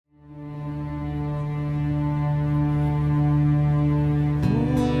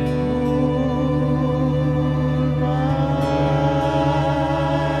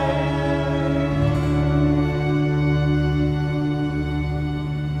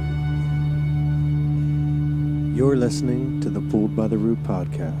You're listening to the Pulled by the Root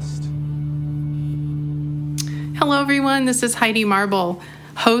podcast. Hello, everyone. This is Heidi Marble,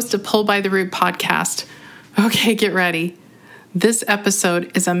 host of Pulled by the Root podcast. Okay, get ready. This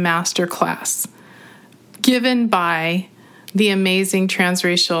episode is a masterclass given by the amazing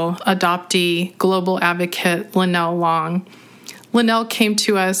transracial adoptee global advocate Lynelle Long. Lynelle came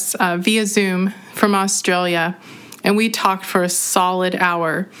to us via Zoom from Australia, and we talked for a solid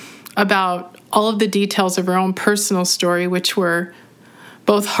hour about all of the details of her own personal story, which were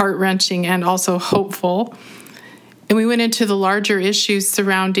both heart-wrenching and also hopeful. And we went into the larger issues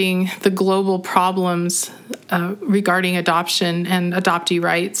surrounding the global problems regarding adoption and adoptee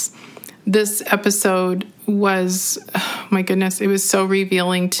rights. This episode was, oh my goodness, it was so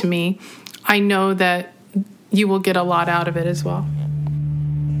revealing to me. I know that you will get a lot out of it as well.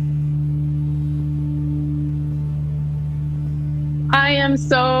 I am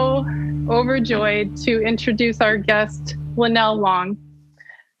so overjoyed to introduce our guest, Lynelle Long.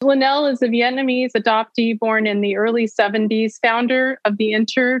 Lynelle is a Vietnamese adoptee born in the early 70s, founder of the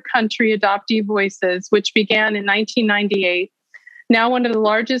Inter-Country Adoptee Voices, which began in 1998. Now one of the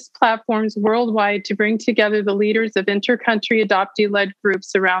largest platforms worldwide to bring together the leaders of inter-country adoptee-led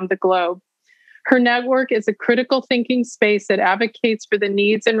groups around the globe. Her network is a critical thinking space that advocates for the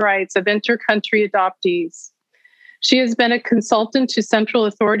needs and rights of inter-country adoptees. She has been a consultant to central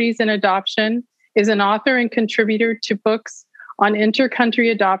authorities in adoption, is an author and contributor to books on inter-country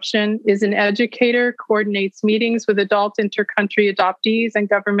adoption, is an educator, coordinates meetings with adult inter-country adoptees and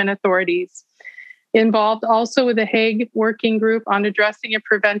government authorities. Involved also with the Hague Working Group on addressing and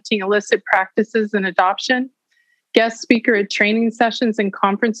preventing illicit practices in adoption, guest speaker at training sessions and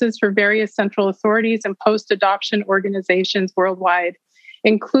conferences for various central authorities and post-adoption organizations worldwide,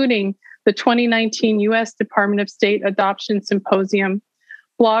 including the 2019 U.S. Department of State Adoption Symposium,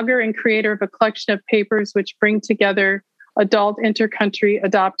 blogger and creator of a collection of papers which bring together adult inter-country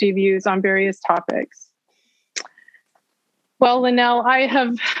adoptee views on various topics. Well, Lynelle, I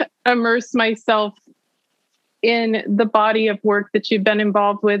have immersed myself in the body of work that you've been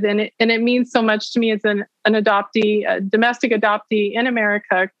involved with, and it means so much to me as an adoptee, a domestic adoptee in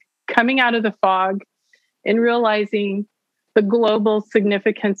America, coming out of the fog and realizing the global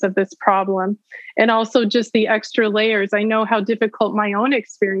significance of this problem, and also just the extra layers. I know how difficult my own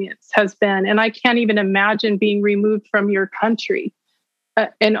experience has been, and I can't even imagine being removed from your country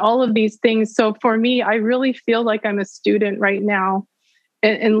and all of these things. So for me, I really feel like I'm a student right now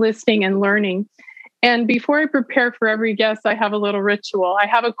in listening and learning. And before I prepare for every guest, I have a little ritual. I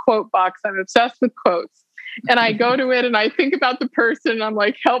have a quote box. I'm obsessed with quotes. And I go to it and I think about the person. And I'm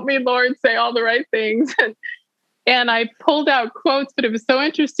like, help me, Lord, say all the right things. And I pulled out quotes, but it was so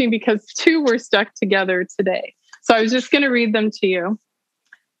interesting because two were stuck together today. So I was just going to read them to you.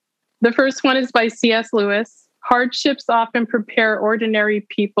 The first one is by C.S. Lewis. Hardships often prepare ordinary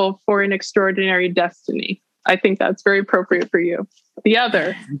people for an extraordinary destiny. I think that's very appropriate for you. The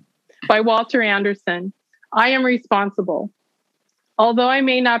other, by Walter Anderson. I am responsible. Although I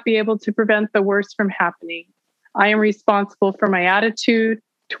may not be able to prevent the worst from happening, I am responsible for my attitude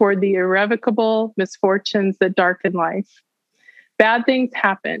toward the irrevocable misfortunes that darken life. Bad things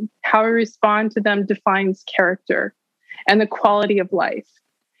happen. How I respond to them defines character and the quality of life.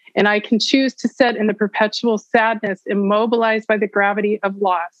 And I can choose to sit in the perpetual sadness immobilized by the gravity of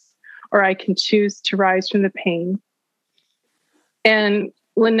loss, or I can choose to rise from the pain. And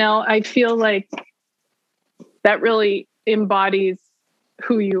Lynelle, I feel like that really embodies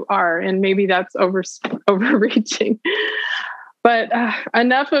who you are, and maybe that's overreaching. But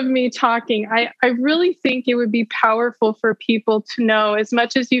enough of me talking. I really think it would be powerful for people to know, as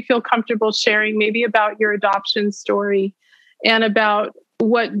much as you feel comfortable sharing, maybe about your adoption story and about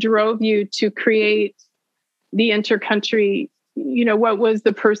what drove you to create the intercountry, what was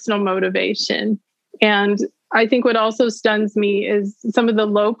the personal motivation. And I think what also stuns me is some of the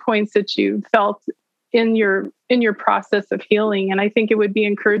low points that you felt in your process of healing. And I think it would be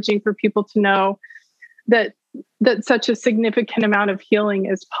encouraging for people to know that such a significant amount of healing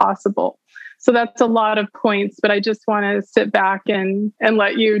is possible. So that's a lot of points, but I just want to sit back and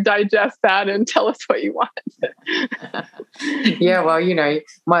let you digest that and tell us what you want. Yeah, well,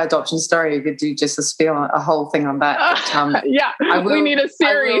 my adoption story, you could do just a spiel, a whole thing on that. We need a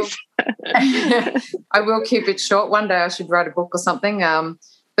series. I will keep it short. One day I should write a book or something. I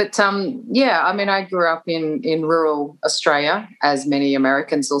grew up in rural Australia, as many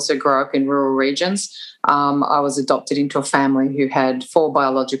Americans also grow up in rural regions. I was adopted into a family who had 4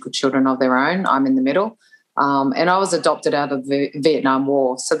 biological children of their own. I'm in the middle. And I was adopted out of the Vietnam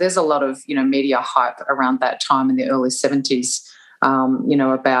War. So there's a lot of, media hype around that time in the early 70s.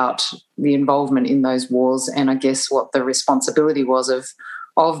 about the involvement in those wars, and I guess what the responsibility was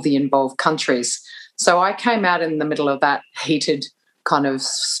of the involved countries. So I came out in the middle of that heated kind of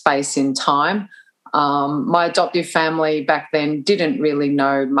space in time. My adoptive family back then didn't really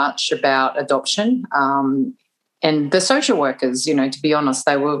know much about adoption. And the social workers, to be honest,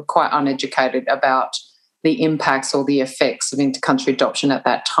 they were quite uneducated about the impacts or the effects of intercountry adoption at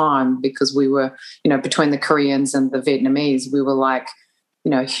that time, because we were, between the Koreans and the Vietnamese, we were like,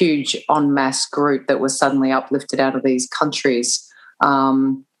 a huge en masse group that was suddenly uplifted out of these countries.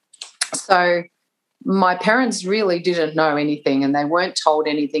 So my parents really didn't know anything, and they weren't told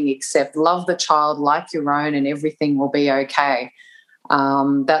anything except love the child like your own and everything will be okay.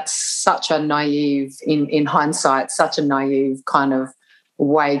 That's such a naive, in hindsight, such a naive kind of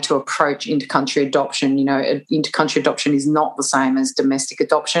way to approach intercountry adoption. Intercountry adoption is not the same as domestic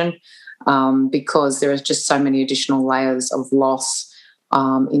adoption, because there are just so many additional layers of loss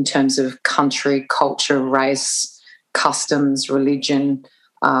in terms of country, culture, race, customs, religion,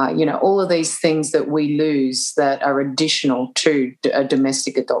 all of these things that we lose that are additional to a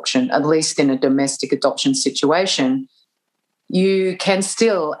domestic adoption. At least in a domestic adoption situation, you can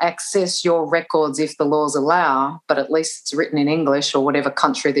still access your records if the laws allow, but at least it's written in English or whatever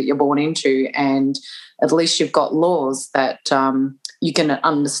country that you're born into, and at least you've got laws that you can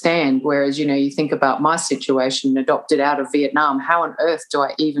understand. Whereas, you think about my situation, adopted out of Vietnam, how on earth do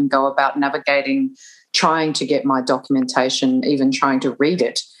I even go about navigating trying to get my documentation, even trying to read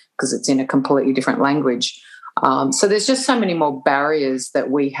it, because it's in a completely different language. So there's just so many more barriers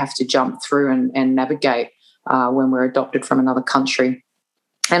that we have to jump through and navigate when we're adopted from another country.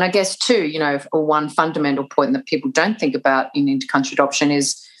 And I guess too, one fundamental point that people don't think about in intercountry adoption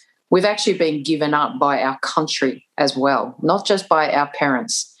is we've actually been given up by our country as well, not just by our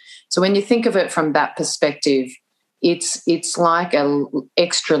parents. So when you think of it from that perspective, it's like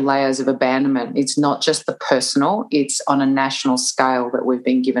extra layers of abandonment. It's not just the personal, it's on a national scale that we've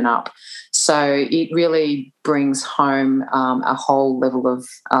been given up. So it really brings home a whole level of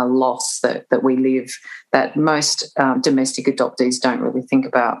loss that we live that most domestic adoptees don't really think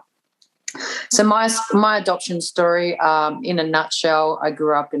about. So my adoption story, in a nutshell, I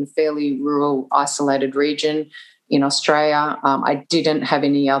grew up in a fairly rural, isolated region in Australia. I didn't have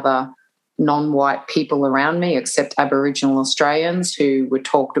any other non-white people around me except Aboriginal Australians, who were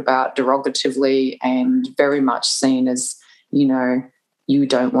talked about derogatively and very much seen as, you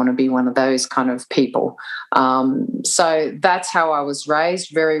don't want to be one of those kind of people. So that's how I was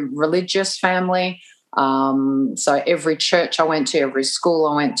raised, very religious family. So every church I went to, every school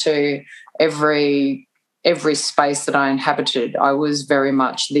I went to, every space that I inhabited, I was very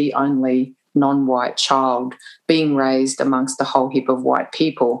much the only non-white child being raised amongst a whole heap of white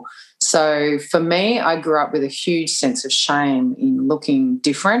people. So for me, I grew up with a huge sense of shame in looking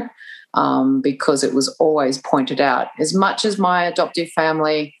different, because it was always pointed out. As much as my adoptive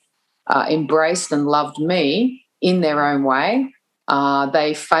family embraced and loved me in their own way,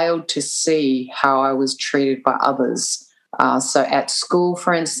 they failed to see how I was treated by others. So at school,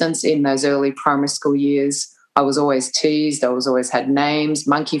 for instance, in those early primary school years, I was always teased. I was always had names,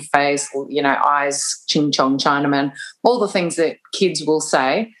 monkey face, eyes, ching chong Chinaman, all the things that kids will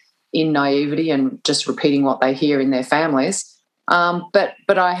say in naivety and just repeating what they hear in their families. But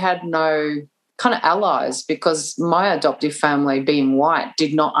I had no kind of allies, because my adoptive family, being white,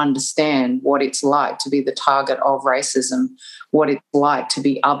 did not understand what it's like to be the target of racism, what it's like to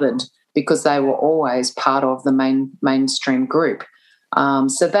be othered, because they were always part of the mainstream group.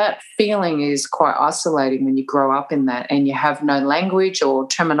 So that feeling is quite isolating when you grow up in that and you have no language or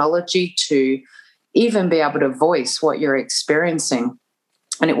terminology to even be able to voice what you're experiencing.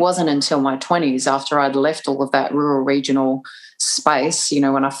 And it wasn't until my 20s, after I'd left all of that rural regional space,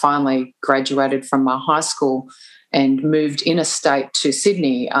 when I finally graduated from my high school and moved interstate to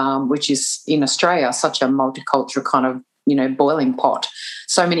Sydney, which is in Australia, such a multicultural kind of, boiling pot.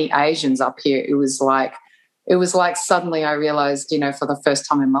 So many Asians up here. It was like suddenly I realised, for the first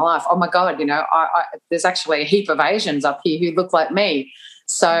time in my life, oh my God, there's actually a heap of Asians up here who look like me.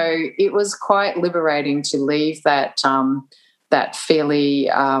 So it was quite liberating to leave that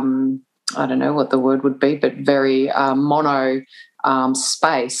fairly, I don't know what the word would be, but very mono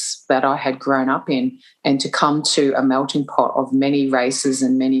space that I had grown up in, and to come to a melting pot of many races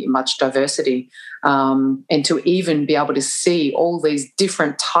and much diversity, and to even be able to see all these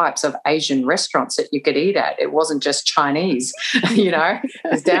different types of Asian restaurants that you could eat at. It wasn't just Chinese,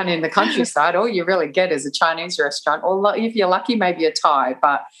 because down in the countryside, all you really get is a Chinese restaurant, or if you're lucky, maybe a Thai,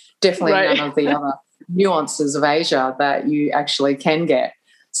 but definitely Right. none of the other nuances of Asia that you actually can get.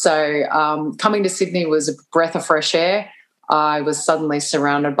 So coming to Sydney was a breath of fresh air. I was suddenly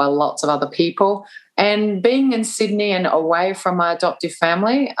surrounded by lots of other people. And being in Sydney and away from my adoptive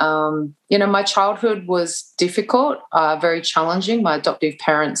family, my childhood was difficult, very challenging. My adoptive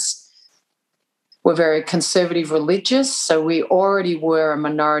parents were very conservative religious, so we already were a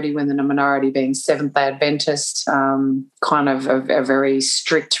minority within a minority, being Seventh-day Adventist, kind of a very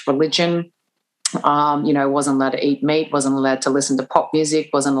strict religion. Wasn't allowed to eat meat, wasn't allowed to listen to pop music,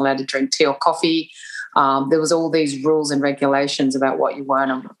 wasn't allowed to drink tea or coffee. There was all these rules and regulations about what you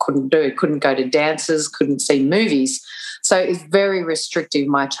weren't and couldn't do. Couldn't go to dances, couldn't see movies. So it's very restrictive,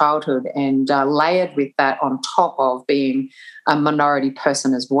 my childhood, and layered with that on top of being a minority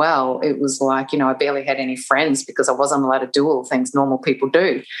person as well. It was like, I barely had any friends because I wasn't allowed to do all the things normal people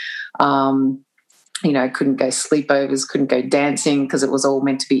do. Couldn't go sleepovers, couldn't go dancing because it was all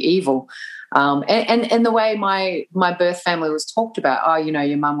meant to be evil. And the way my birth family was talked about,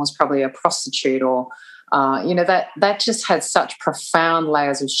 your mum was probably a prostitute, or, that just had such profound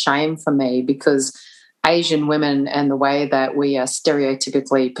layers of shame for me, because Asian women and the way that we are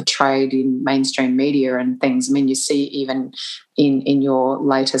stereotypically portrayed in mainstream media and things. I mean, you see even in your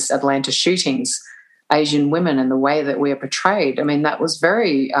latest Atlanta shootings, Asian women and the way that we are portrayed. I mean, that was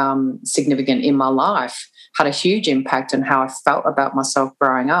very significant in my life, had a huge impact on how I felt about myself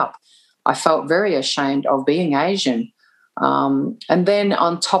growing up. I felt very ashamed of being Asian. And then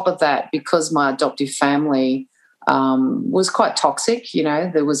on top of that, because my adoptive family was quite toxic,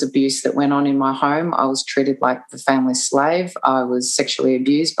 there was abuse that went on in my home. I was treated like the family slave. I was sexually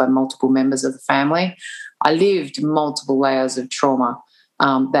abused by multiple members of the family. I lived multiple layers of trauma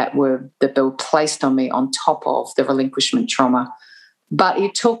that were placed on me on top of the relinquishment trauma. But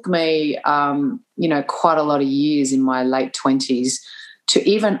it took me, quite a lot of years in my late 20s to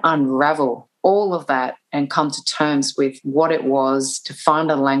even unravel all of that and come to terms with what it was, to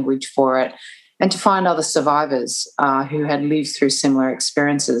find a language for it, and to find other survivors who had lived through similar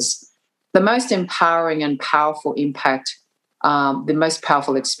experiences. The most empowering and powerful impact, the most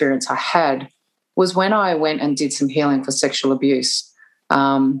powerful experience I had was when I went and did some healing for sexual abuse.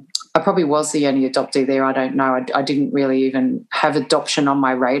 I probably was the only adoptee there. I don't know. I didn't really even have adoption on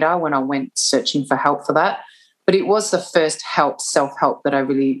my radar when I went searching for help for that. But it was the first self-help that I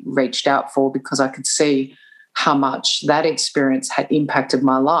really reached out for, because I could see how much that experience had impacted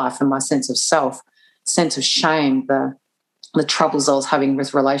my life and my sense of self, sense of shame, the troubles I was having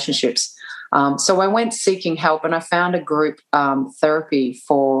with relationships. So I went seeking help, and I found a group therapy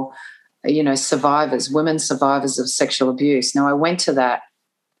for, survivors, women survivors of sexual abuse. Now, I went to that.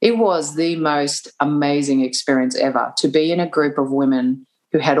 It was the most amazing experience ever, to be in a group of women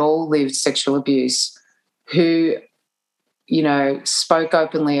who had all lived sexual abuse, who, spoke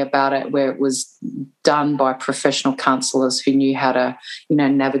openly about it, where it was done by professional counsellors who knew how to,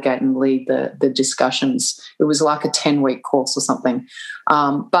 navigate and lead the discussions. It was like a 10-week course or something.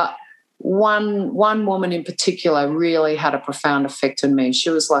 But one woman in particular really had a profound effect on me. She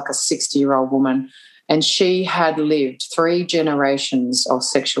was like a 60-year-old woman, and she had lived 3 generations of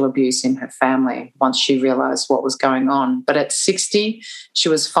sexual abuse in her family once she realised what was going on. But at 60, she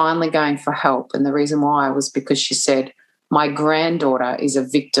was finally going for help. And the reason why was because she said, my granddaughter is a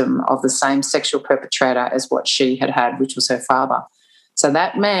victim of the same sexual perpetrator as what she had had, which was her father. So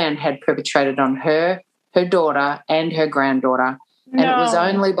that man had perpetrated on her daughter and her granddaughter. And it was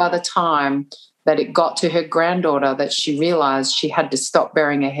only by the time that it got to her granddaughter that she realised she had to stop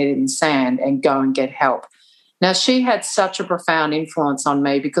burying her head in the sand and go and get help. Now, she had such a profound influence on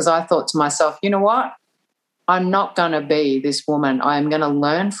me, because I thought to myself, you know what? I'm not going to be this woman. I'm going to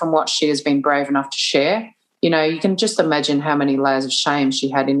learn from what she has been brave enough to share. You can just imagine how many layers of shame she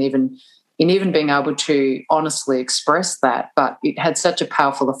had in even being able to honestly express that. But it had such a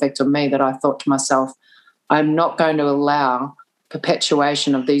powerful effect on me that I thought to myself, I'm not going to allow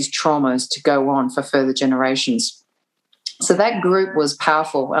perpetuation of these traumas to go on for further generations. So that group was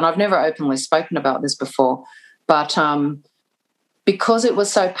powerful, and I've never openly spoken about this before, but because it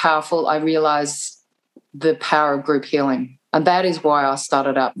was so powerful, I realised the power of group healing, and that is why I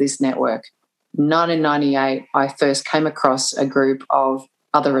started up this network. In 1998, I first came across a group of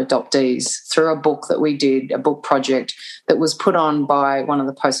other adoptees through a book that we did, a book project that was put on by one of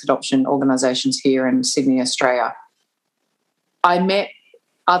the post-adoption organisations here in Sydney, Australia. I met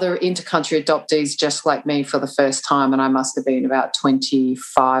other intercountry adoptees just like me for the first time, and I must have been about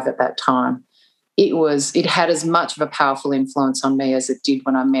 25 at that time. It had as much of a powerful influence on me as it did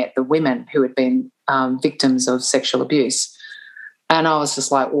when I met the women who had been victims of sexual abuse. And I was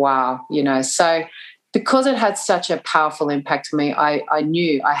just like, wow, So because it had such a powerful impact on me, I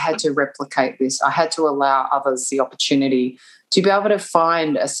knew I had to replicate this. I had to allow others the opportunity to be able to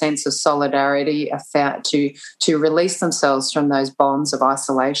find a sense of solidarity, to release themselves from those bonds of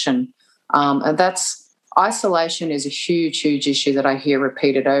isolation. And isolation is a huge, huge issue that I hear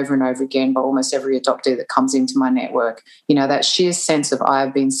repeated over and over again by almost every adoptee that comes into my network. You know, that sheer sense of I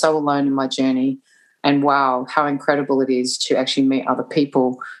have been so alone in my journey, and wow, how incredible it is to actually meet other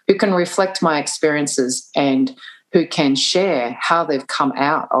people who can reflect my experiences and who can share how they've come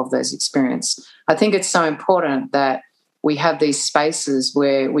out of those experiences. I think it's so important that we have these spaces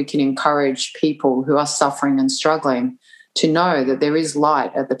where we can encourage people who are suffering and struggling to know that there is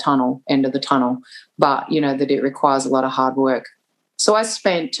light at the end of the tunnel, but, you know, that it requires a lot of hard work. So I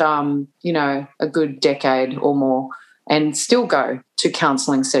spent, a good decade or more and still go to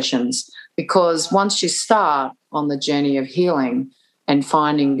counselling sessions, because once you start on the journey of healing and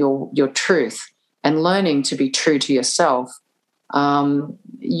finding your truth and learning to be true to yourself,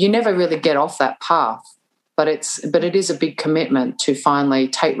 you never really get off that path. But it is a big commitment to finally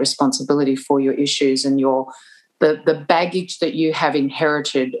take responsibility for your issues and the baggage that you have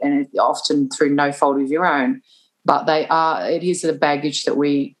inherited, and often through no fault of your own. But it is the baggage that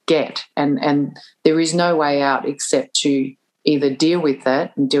we get, and there is no way out except to either deal with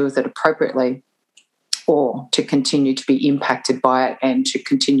that and deal with it appropriately, or to continue to be impacted by it and to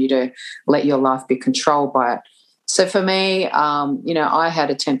continue to let your life be controlled by it. So for me, I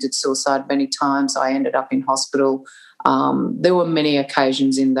had attempted suicide many times. I ended up in hospital. There were many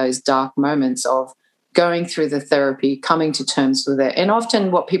occasions in those dark moments of going through the therapy, coming to terms with it. And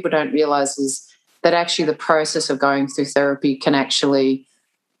often what people don't realise is that actually the process of going through therapy can actually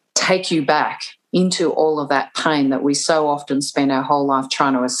take you back into all of that pain that we so often spend our whole life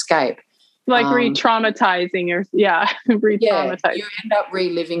trying to escape. Like re-traumatizing re-traumatizing. Yeah, you end up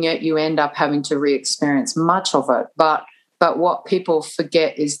reliving it. You end up having to re-experience much of it. But what people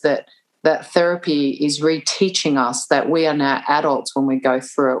forget is that therapy is reteaching us that we are now adults when we go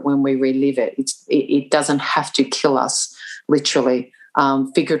through it, when we relive it. It doesn't have to kill us, literally,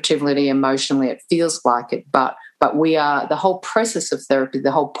 figuratively, emotionally. It feels like it, but we are, the whole process of therapy,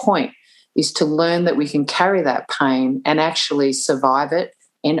 the whole point is to learn that we can carry that pain and actually survive it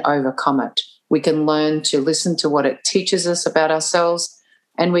and overcome it. We can learn to listen to what it teaches us about ourselves,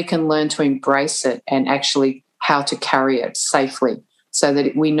 and we can learn to embrace it and actually how to carry it safely, so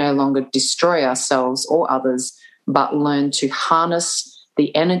that we no longer destroy ourselves or others, but learn to harness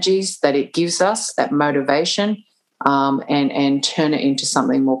the energies that it gives us, that motivation, and turn it into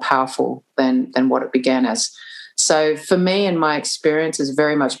something more powerful than what it began as. So for me, and my experience has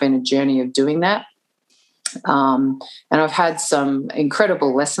very much been a journey of doing that. And I've had some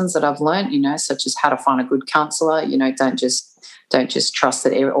incredible lessons that I've learned, such as how to find a good counsellor. Don't just trust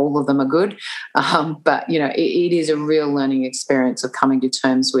that all of them are good. But it is a real learning experience of coming to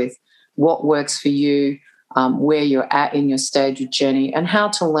terms with what works for you, where you're at in your stage of journey, and how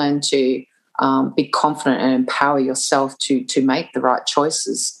to learn to be confident and empower yourself to make the right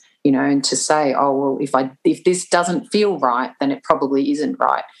choices. And to say, oh well, if this doesn't feel right, then it probably isn't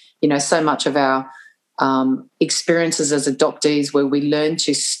right. So much of our experiences as adoptees where we learn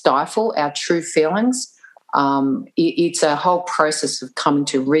to stifle our true feelings. It's a whole process of coming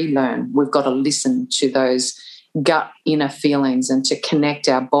to relearn. We've got to listen to those gut inner feelings and to connect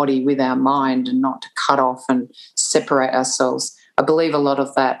our body with our mind and not to cut off and separate ourselves. I believe a lot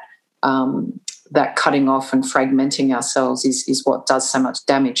of that cutting off and fragmenting ourselves is what does so much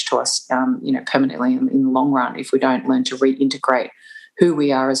damage to us, permanently in the long run, if we don't learn to reintegrate who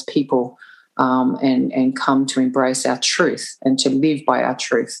we are as people. And come to embrace our truth and to live by our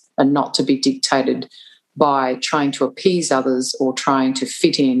truth, and not to be dictated by trying to appease others or trying to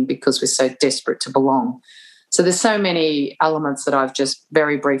fit in because we're so desperate to belong. So there's so many elements that I've just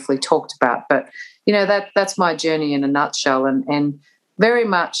very briefly talked about, but that's my journey in a nutshell, and very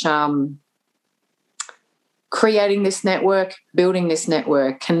much creating this network, building this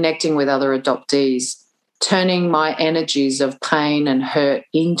network, connecting with other adoptees, turning my energies of pain and hurt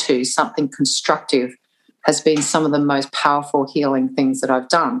into something constructive has been some of the most powerful healing things that I've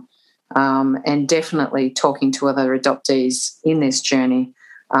done. And definitely talking to other adoptees in this journey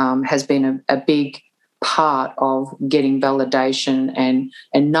has been a big part of getting validation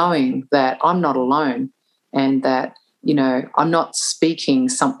and knowing that I'm not alone, and that, I'm not speaking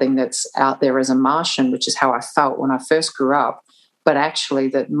something that's out there as a Martian, which is how I felt when I first grew up, but actually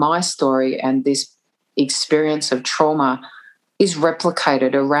that my story and this experience of trauma is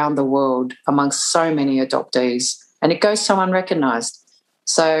replicated around the world amongst so many adoptees, and it goes so unrecognised.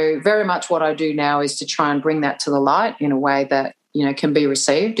 So very much what I do now is to try and bring that to the light in a way that can be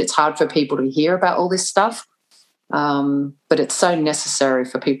received. It's hard for people to hear about all this stuff, but it's so necessary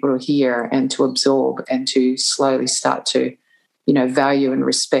for people to hear and to absorb and to slowly start to, value and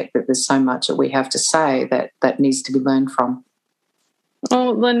respect that there's so much that we have to say that needs to be learned from.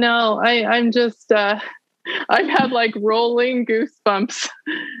 Oh, Lynelle, I'm just, I've had like rolling goosebumps.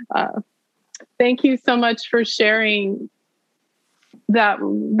 Thank you so much for sharing that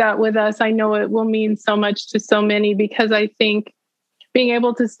with us. I know it will mean so much to so many, because I think being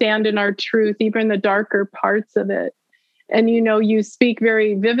able to stand in our truth, even the darker parts of it. And, you speak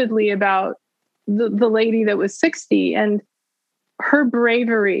very vividly about the lady that was 60, and her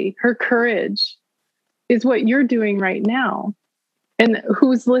bravery, her courage is what you're doing right now. And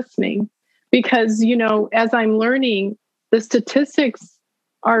who's listening? Because, as I'm learning, the statistics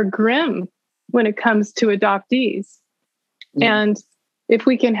are grim when it comes to adoptees. Yeah. And if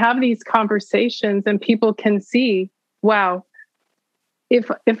we can have these conversations and people can see, wow,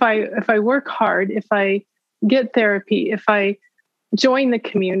 if I work hard, if I get therapy, if I join the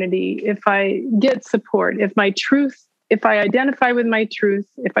community, if I get support, if I identify with my truth,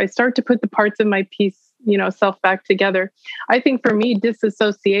 if I start to put the parts of my piece, self back together, I think for me,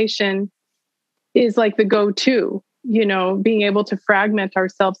 disassociation is like the go-to. Being able to fragment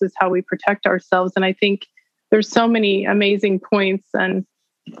ourselves is how we protect ourselves. And I think there's so many amazing points. And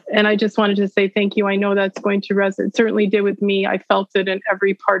I just wanted to say thank you. I know that's going to resonate. It certainly did with me. I felt it in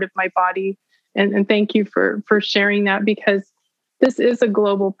every part of my body. And thank you for sharing that, because this is a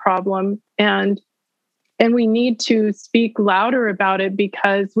global problem. And we need to speak louder about it,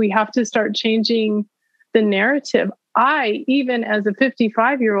 because we have to start changing the narrative. I, even as a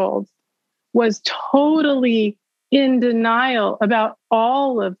 55-year-old, was totally in denial about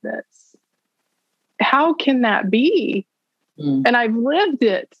all of this. How can that be? And I've lived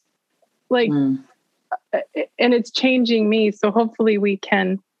it. And it's changing me. So hopefully we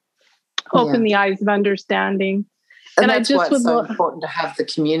can open the eyes of understanding. And that's why it's so important to have the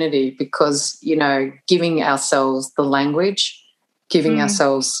community, because, giving ourselves the language, giving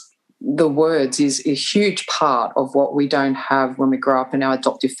ourselves the words is a huge part of what we don't have when we grow up in our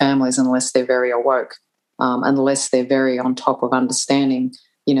adoptive families, unless they're very awoke, unless they're very on top of understanding,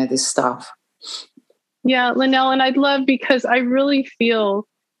 this stuff. Yeah, Lynelle, and I'd love, because I really feel,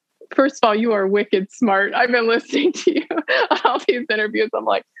 first of all, you are wicked smart. I've been listening to you on all these interviews. I'm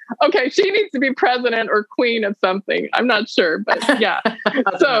like, okay, she needs to be president or queen of something. I'm not sure, but yeah.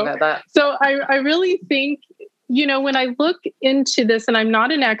 So I really think, when I look into this, and I'm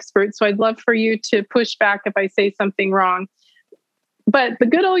not an expert, so I'd love for you to push back if I say something wrong. But the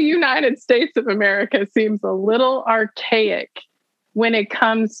good old United States of America seems a little archaic when it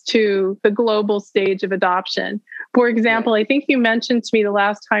comes to the global stage of adoption. For example, I think you mentioned to me the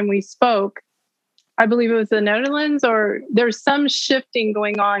last time we spoke, I believe it was the Netherlands, or there's some shifting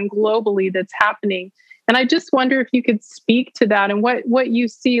going on globally that's happening. And I just wonder if you could speak to that and what you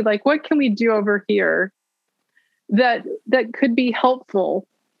see, like what can we do over here that could be helpful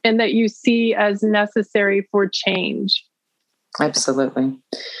and that you see as necessary for change? Absolutely.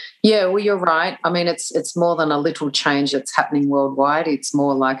 Yeah, well, you're right. I mean, it's more than a little change that's happening worldwide. It's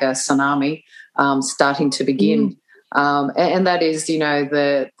more like a tsunami starting to begin. And that is,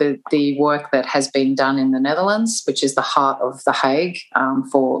 the work that has been done in the Netherlands, which is the heart of The Hague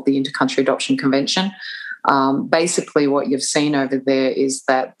for the Intercountry Adoption Convention. Basically, what you've seen over there is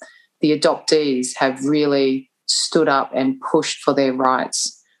that the adoptees have really stood up and pushed for their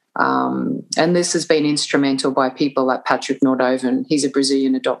rights. And this has been instrumental by people like Patrick Nordoven. He's a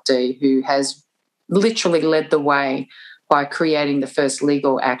Brazilian adoptee who has literally led the way by creating the first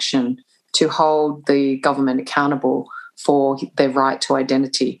legal action to hold the government accountable for their right to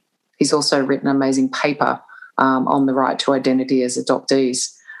identity. He's also written an amazing paper on the right to identity as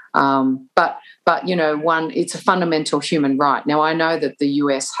adoptees. But it's a fundamental human right. Now, I know that the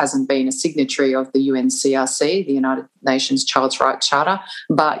US hasn't been a signatory of the UNCRC, the United Nations Child's Rights Charter,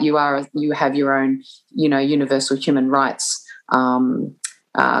 but you have your own, universal human rights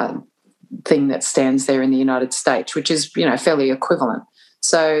thing that stands there in the United States, which is, fairly equivalent.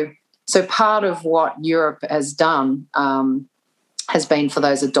 So part of what Europe has done has been for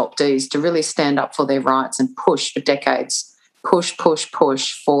those adoptees to really stand up for their rights and push for decades. Push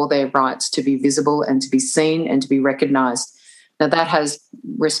for their rights to be visible and to be seen and to be recognised. Now, that has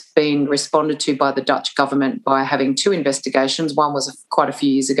been responded to by the Dutch government by having two investigations. One was quite a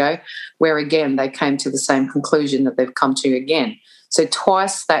few years ago, where, again, they came to the same conclusion that they've come to again. So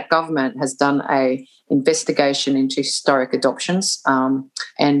twice that government has done a investigation into historic adoptions,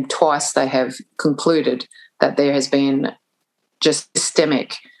 and twice they have concluded that there has been just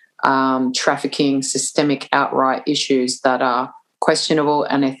systemic trafficking, systemic outright issues that are questionable,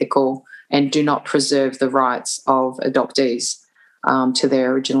 unethical, and do not preserve the rights of adoptees to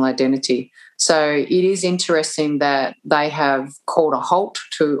their original identity. So it is interesting that they have called a halt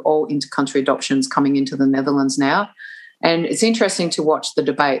to all inter-country adoptions coming into the Netherlands now. And it's interesting to watch the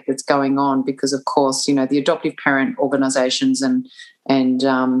debate that's going on because, of course, you know, the adoptive parent organisations and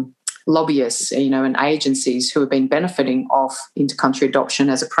lobbyists, you know, and agencies who have been benefiting off inter-country adoption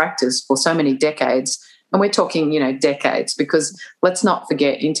as a practice for so many decades. And we're talking, you know, decades, because let's not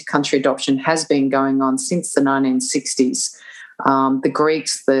forget inter-country adoption has been going on since the 1960s. The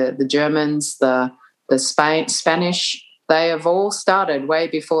Greeks, the Germans, the Spanish, they have all started way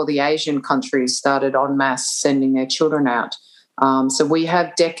before the Asian countries started en masse sending their children out. So we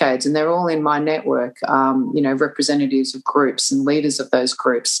have decades, and they're all in my network, you know, representatives of groups and leaders of those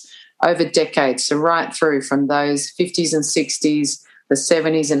groups over decades. So right through from those 50s and 60s, the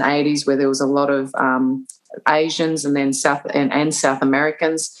 70s and 80s, where there was a lot of Asians and then South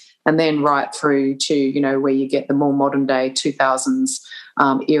Americans, and then right through to, you know, where you get the more modern day 2000s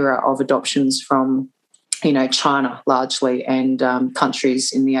era of adoptions from, you know, China largely, and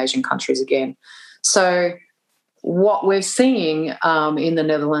countries in the Asian countries again. So what we're seeing in the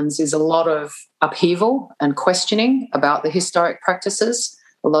Netherlands is a lot of upheaval and questioning about the historic practices,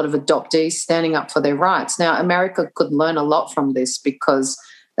 a lot of adoptees standing up for their rights. Now, America could learn a lot from this because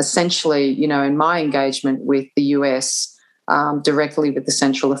essentially, you know, in my engagement with the US, directly with the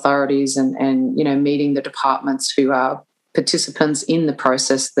central authorities and, you know, meeting the departments who are participants in the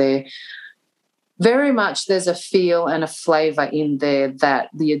process there, very much there's a feel and a flavour in there that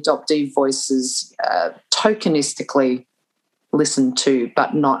the adoptee voices tokenistically listened to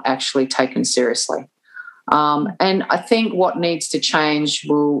but not actually taken seriously. And I think what needs to change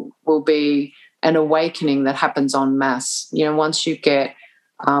will be an awakening that happens en masse. You know, once you get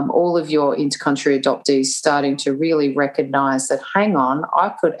all of your inter-country adoptees starting to really recognise that, hang on, I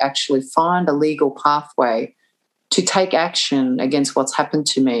could actually find a legal pathway to take action against what's happened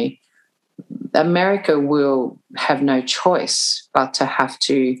to me, America will have no choice but to have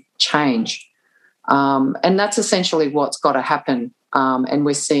to change. And that's essentially what's got to happen. And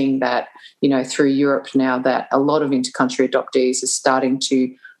we're seeing that, you know, through Europe now, that a lot of inter-country adoptees are starting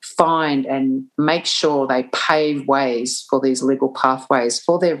to find and make sure they pave ways for these legal pathways,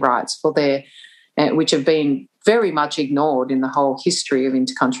 for their rights, for their, which have been very much ignored in the whole history of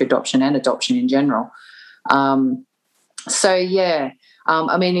inter-country adoption and adoption in general. I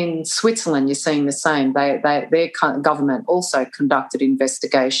mean, in Switzerland, you're seeing the same. Their government also conducted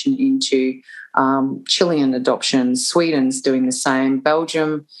investigation into Chilean adoptions. Sweden's doing the same.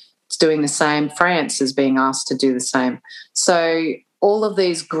 Belgium is doing the same. France is being asked to do the same. So all of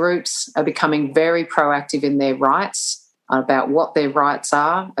these groups are becoming very proactive in their rights, about what their rights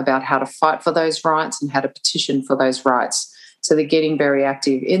are, about how to fight for those rights and how to petition for those rights. So they're getting very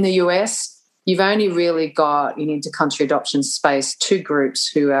active. In the US, you've only really got in inter-country adoption space two groups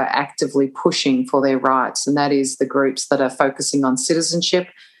who are actively pushing for their rights, and that is the groups that are focusing on citizenship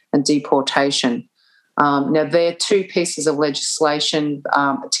and deportation. Now, they're two pieces of legislation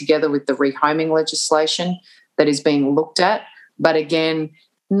together with the rehoming legislation that is being looked at, but again,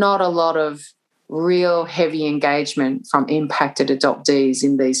 not a lot of real heavy engagement from impacted adoptees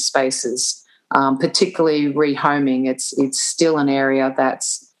in these spaces, particularly rehoming. It's still an area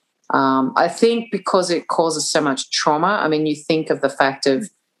that's I think because it causes so much trauma. I mean, you think of the fact of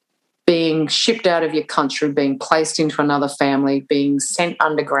being shipped out of your country, being placed into another family, being sent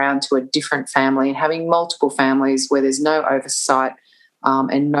underground to a different family, and having multiple families where there's no oversight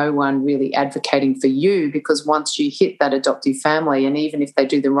and no one really advocating for you, because once you hit that adoptive family, and even if they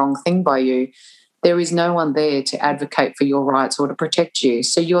do the wrong thing by you, there is no one there to advocate for your rights or to protect you.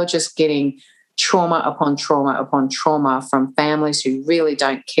 So you're just getting trauma upon trauma upon trauma from families who really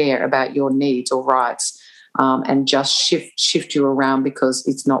don't care about your needs or rights and just shift you around because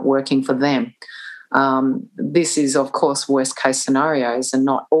it's not working for them. This is, of course, worst case scenarios, and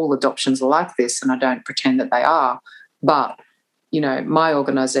not all adoptions are like this, and I don't pretend that they are. But, you know, my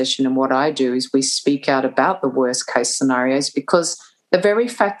organisation and what I do is we speak out about the worst case scenarios, because the very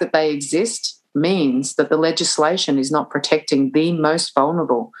fact that they exist means that the legislation is not protecting the most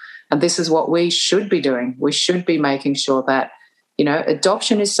vulnerable. And this is what we should be doing. We should be making sure that, you know,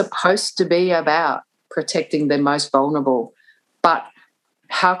 adoption is supposed to be about protecting the most vulnerable. But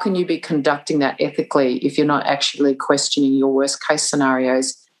how can you be conducting that ethically if you're not actually questioning your worst case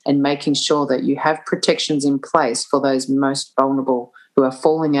scenarios and making sure that you have protections in place for those most vulnerable who are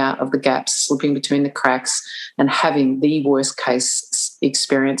falling out of the gaps, slipping between the cracks and having the worst case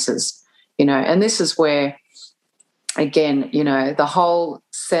experiences, you know? And this is where, again, you know, the whole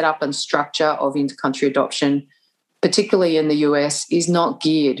setup and structure of inter-country adoption particularly in the US, is not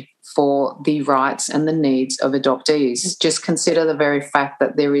geared for the rights and the needs of adoptees. Just consider the very fact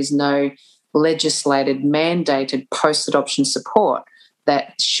that there is no legislated, mandated post-adoption support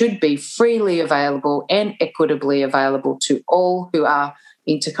that should be freely available and equitably available to all who are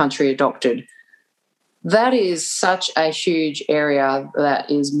inter-country adopted. That is such a huge area that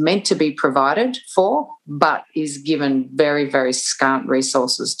is meant to be provided for, but is given very, very scant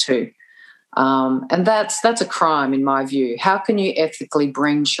resources to. And that's a crime in my view. How can you ethically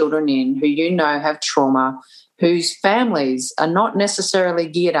bring children in who you know have trauma, whose families are not necessarily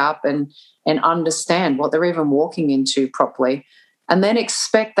geared up and understand what they're even walking into properly, and then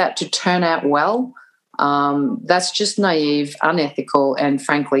expect that to turn out well? That's just naive, unethical, and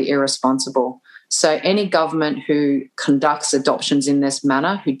frankly irresponsible. So any government who conducts adoptions in this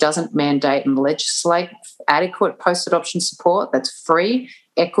manner, who doesn't mandate and legislate adequate post-adoption support that's free,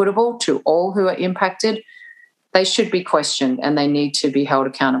 equitable to all who are impacted, they should be questioned and they need to be held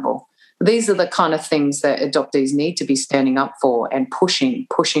accountable. These are the kind of things that adoptees need to be standing up for and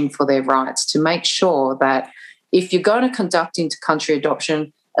pushing for their rights, to make sure that if you're going to conduct inter-country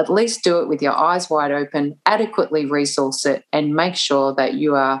adoption, at least do it with your eyes wide open, adequately resource it, and make sure that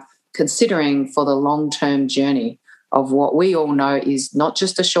you are considering for the long-term journey of what we all know is not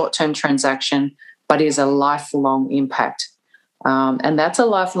just a short-term transaction, but is a lifelong impact. And that's a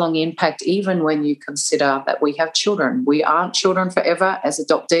lifelong impact even when you consider that we have children. We aren't children forever as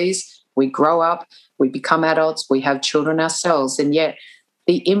adoptees. We grow up, we become adults, we have children ourselves, and yet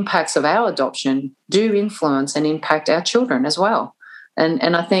the impacts of our adoption do influence and impact our children as well.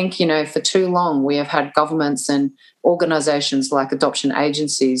 And I think, for too long we have had governments and organisations like adoption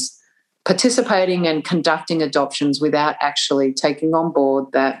agencies participating and conducting adoptions without actually taking on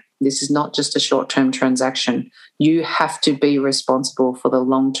board that this is not just a short-term transaction. You have to be responsible for the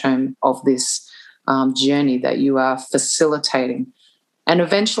long term of this journey that you are facilitating. And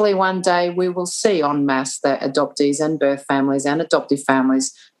eventually one day we will see en masse that adoptees and birth families and adoptive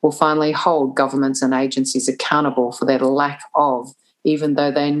families will finally hold governments and agencies accountable for their lack of, even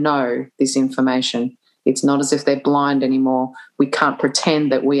though they know this information. It's not as if they're blind anymore. We can't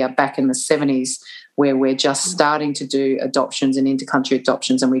pretend that we are back in the 70s where we're just starting to do adoptions and inter-country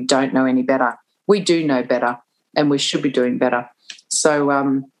adoptions and we don't know any better. We do know better and we should be doing better.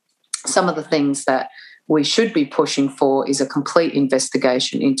 So some of the things that we should be pushing for is a complete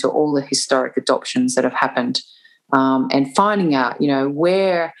investigation into all the historic adoptions that have happened, and finding out,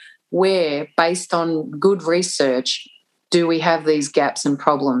 where, based on good research, do we have these gaps and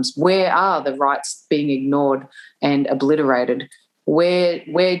problems? Where are the rights being ignored and obliterated? Where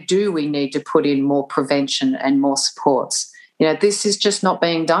do we need to put in more prevention and more supports? This is just not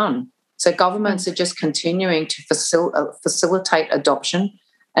being done. So governments are just continuing to facilitate adoption.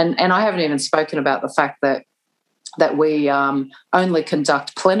 And I haven't even spoken about the fact that we only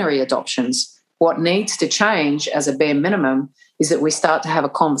conduct plenary adoptions. What needs to change as a bare minimum is that we start to have a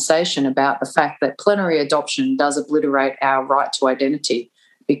conversation about the fact that plenary adoption does obliterate our right to identity,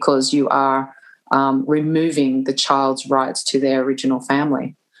 because you are removing the child's rights to their original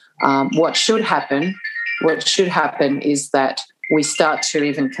family. What should happen is that we start to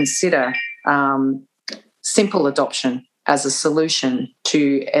even consider simple adoption as a solution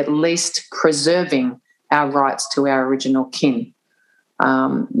to at least preserving our rights to our original kin.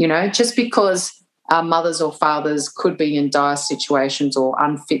 Just because our mothers or fathers could be in dire situations or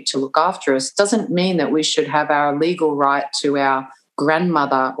unfit to look after us doesn't mean that we should have our legal right to our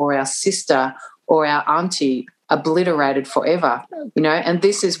grandmother or our sister or our auntie obliterated forever, and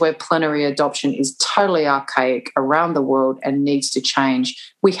this is where plenary adoption is totally archaic around the world and needs to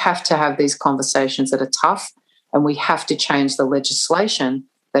change. We have to have these conversations that are tough, and we have to change the legislation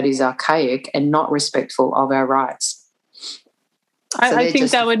that is archaic and not respectful of our rights. I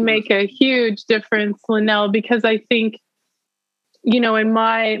think that would make a huge difference, Lynelle, because I think, in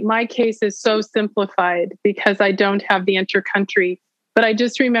my case is so simplified because I don't have the intercountry, but I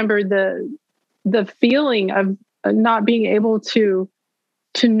just remember the feeling of not being able to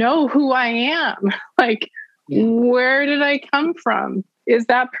know who I am. Where did I come from? Is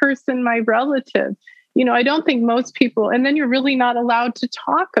that person my relative? I don't think most people, and then you're really not allowed to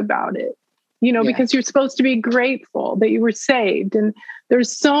talk about it, because you're supposed to be grateful that you were saved. And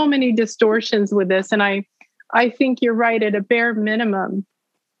there's so many distortions with this. And I think you're right. At a bare minimum,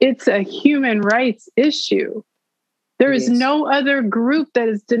 it's a human rights issue. There is no other group that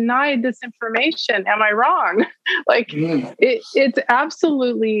is denied this information. Am I wrong? It's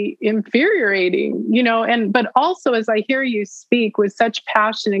absolutely infuriating, but also as I hear you speak with such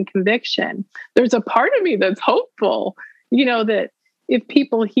passion and conviction, there's a part of me that's hopeful, that if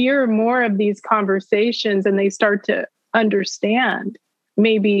people hear more of these conversations and they start to understand,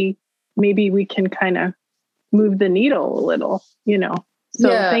 maybe we can kind of move the needle a little, So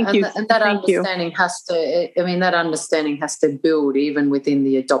thank you. And that understanding has to build even within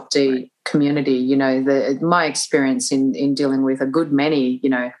the adoptee community. My experience in dealing with a good many,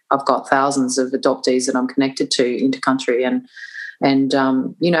 I've got thousands of adoptees that I'm connected to intercountry, and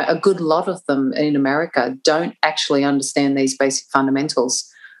a good lot of them in America don't actually understand these basic fundamentals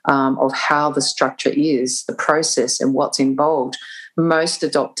of how the structure is, the process, and what's involved. Most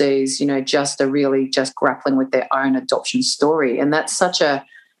adoptees, just are really just grappling with their own adoption story, and that's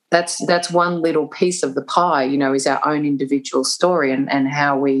one little piece of the pie, is our own individual story and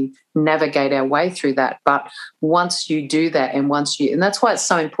how we navigate our way through that. But once you do that, and that's why it's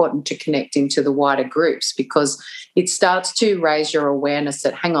so important to connect into the wider groups, because it starts to raise your awareness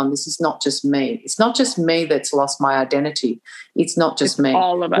that, hang on, this is not just me. It's not just me that's lost my identity. It's not just me.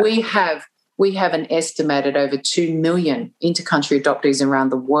 All of us. We have an estimated over 2 million intercountry adoptees around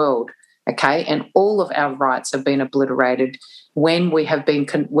the world, okay? And all of our rights have been obliterated when we have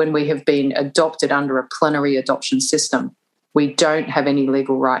been adopted under a plenary adoption system. We don't have any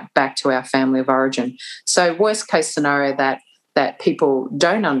legal right back to our family of origin. So worst case scenario that people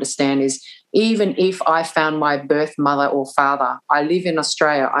don't understand is, even if I found my birth mother or father, I live in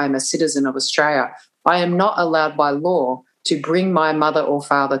Australia, I am a citizen of Australia, I am not allowed by law to bring my mother or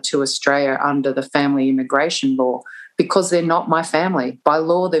father to Australia under the family immigration law, because they're not my family. By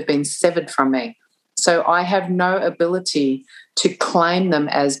law, they've been severed from me. So I have no ability to claim them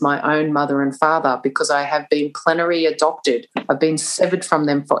as my own mother and father, because I have been plenary adopted. I've been severed from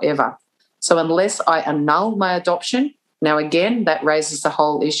them forever. So unless I annul my adoption, now again, that raises the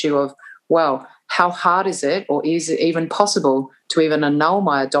whole issue of, well, how hard is it, or is it even possible to even annul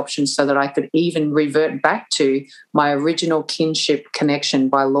my adoption so that I could even revert back to my original kinship connection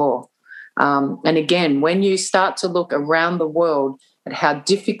by law? And again, when you start to look around the world at how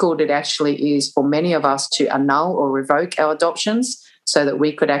difficult it actually is for many of us to annul or revoke our adoptions so that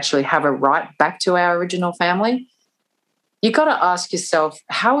we could actually have a right back to our original family, you've got to ask yourself,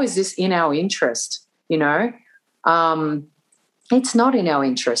 how is this in our interest? It's not in our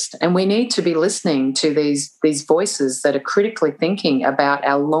interest, and we need to be listening to these voices that are critically thinking about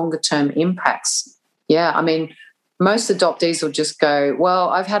our longer-term impacts. Yeah, I mean, most adoptees will just go, well,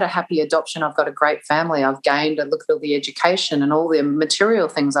 I've had a happy adoption, I've got a great family, I've gained, and look at all the education and all the material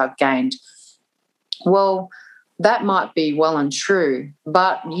things I've gained. Well, that might be well and true,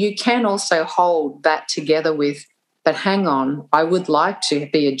 but you can also hold that together with, but hang on, I would like to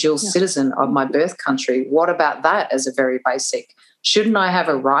be a dual citizen of my birth country. What about that as a very basic? Shouldn't I have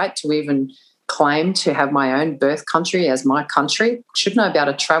a right to even claim to have my own birth country as my country? Shouldn't I be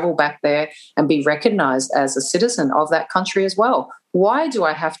able to travel back there and be recognised as a citizen of that country as well? Why do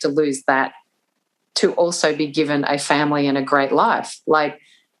I have to lose that to also be given a family and a great life? Like,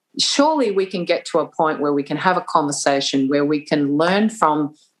 surely we can get to a point where we can have a conversation where we can learn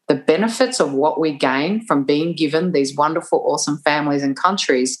from the benefits of what we gain from being given these wonderful, awesome families and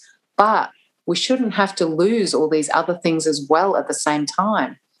countries, but we shouldn't have to lose all these other things as well at the same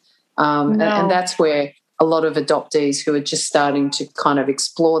time. And that's where a lot of adoptees who are just starting to kind of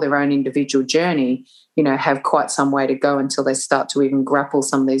explore their own individual journey, have quite some way to go until they start to even grapple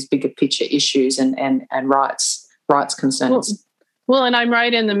some of these bigger picture issues and rights concerns. Well, and I'm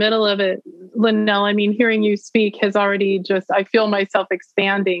right in the middle of it, Lynelle. I mean, hearing you speak has already I feel myself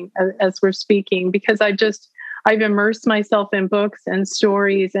expanding as we're speaking, because I've immersed myself in books and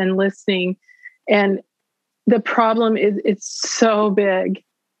stories and listening. And the problem is it's so big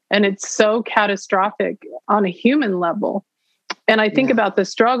and it's so catastrophic on a human level. And I think about the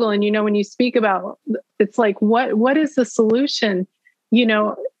struggle, and, when you speak about, it's like, what is the solution?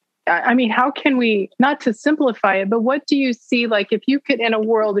 I mean, how can we, not to simplify it, but what do you see? Like, if you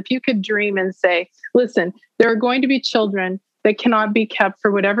could dream and say, listen, there are going to be children that cannot be kept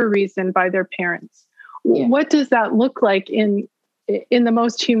for whatever reason by their parents. Yeah. What does that look like in the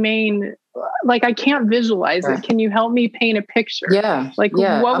most humane? Like, I can't visualize it. Can you help me paint a picture? Yeah. Like,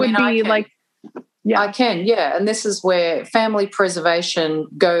 what would be like? Yeah, I can. Yeah. And this is where family preservation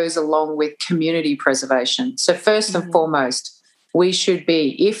goes along with community preservation. So first and foremost, we should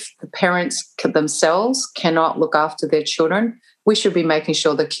be, if the parents themselves cannot look after their children, we should be making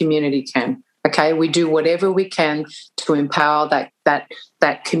sure the community can. Okay, we do whatever we can to empower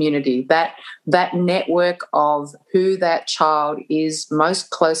that community, that network of who that child is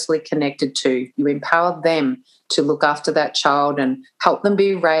most closely connected to. You empower them to look after that child and help them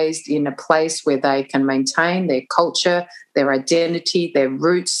be raised in a place where they can maintain their culture, their identity, their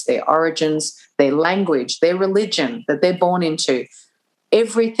roots, their origins, their language, their religion that they're born into.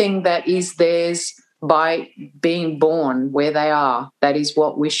 everything that is theirs by being born where they are. That is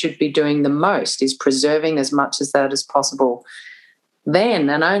what we should be doing the most, is preserving as much as that as possible. Then,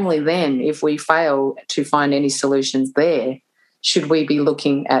 and only then, if we fail to find any solutions there, should we be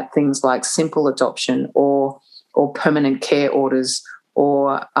looking at things like simple adoption or permanent care orders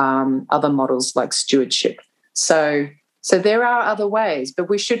or other models like stewardship. So there are other ways, but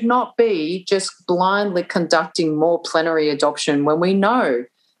we should not be just blindly conducting more plenary adoption when we know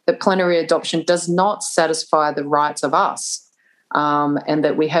that plenary adoption does not satisfy the rights of us, and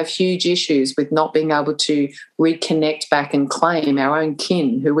that we have huge issues with not being able to reconnect back and claim our own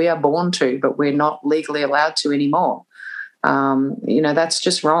kin who we are born to, but we're not legally allowed to anymore. That's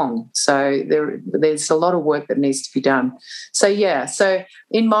just wrong. So there's a lot of work that needs to be done. So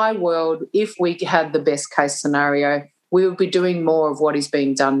in my world, if we had the best case scenario, we would be doing more of what is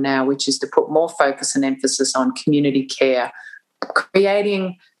being done now, which is to put more focus and emphasis on community care,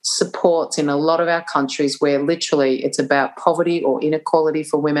 creating supports in a lot of our countries where literally it's about poverty or inequality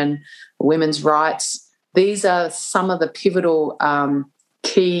for women, women's rights. These are some of the pivotal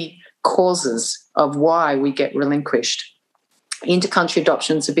key causes of why we get relinquished. Inter-country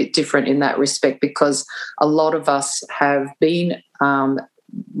adoption is a bit different in that respect because a lot of us have been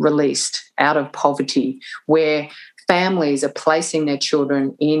released out of poverty where families are placing their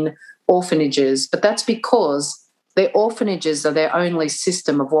children in orphanages, but that's because their orphanages are their only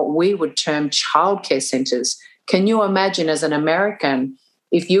system of what we would term childcare centres. Can you imagine as an American,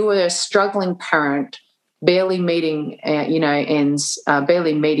 if you were a struggling parent, barely meeting ends,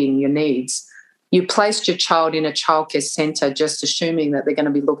 barely meeting your needs, you placed your child in a childcare centre just assuming that they're going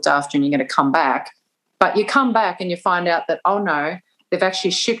to be looked after and you're going to come back. But you come back and you find out that, oh no, they've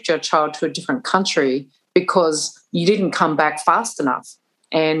actually shipped your child to a different country because you didn't come back fast enough.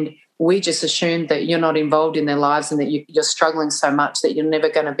 And we just assumed that you're not involved in their lives and that you're struggling so much that you're never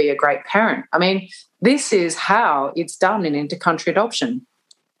going to be a great parent. I mean, this is how it's done in inter-country adoption.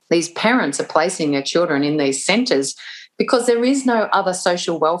 These parents are placing their children in these centres because there is no other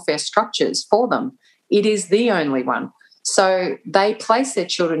social welfare structures for them. It is the only one. So they place their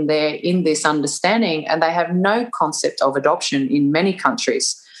children there in this understanding, and they have no concept of adoption in many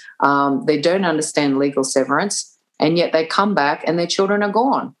countries. They don't understand legal severance, and yet they come back and their children are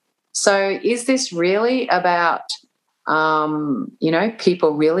gone. So is this really about,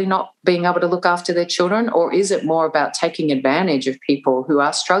 people really not being able to look after their children, or is it more about taking advantage of people who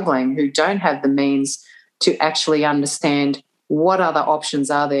are struggling, who don't have the means to actually understand what other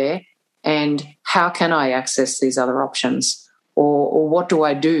options are there and how can I access these other options, or what do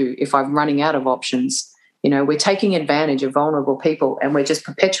I do if I'm running out of options? We're taking advantage of vulnerable people and we're just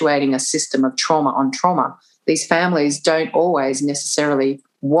perpetuating a system of trauma on trauma. These families don't always necessarily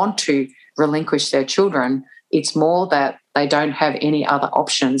want to relinquish their children. It's more that they don't have any other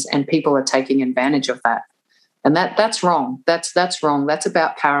options and people are taking advantage of that. And that's wrong. That's wrong. That's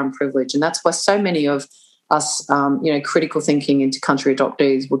about power and privilege. And that's why so many of us, critical thinking inter-country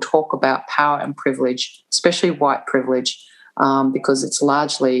adoptees will talk about power and privilege, especially white privilege, because it's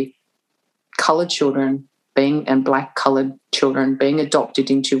largely coloured children and black coloured children being adopted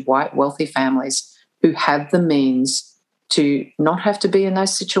into white wealthy families who have the means to not have to be in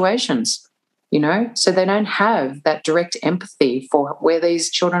those situations, so they don't have that direct empathy for where these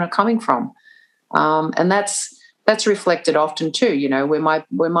children are coming from. And that's reflected often too,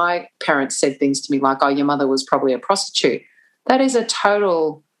 where my parents said things to me like, oh, your mother was probably a prostitute. That is a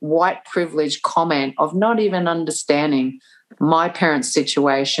total white privilege comment of not even understanding my parents'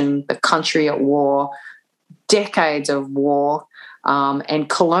 situation, the country at war, decades of war, and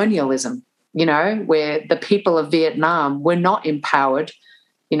colonialism, where the people of Vietnam were not empowered.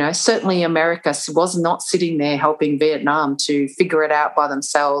 Certainly America was not sitting there helping Vietnam to figure it out by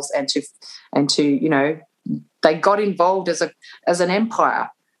themselves and to they got involved as an empire.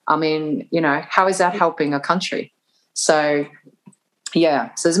 I mean, how is that helping a country? So, so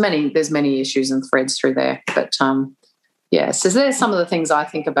there's many issues and threads through there. But, so there's some of the things I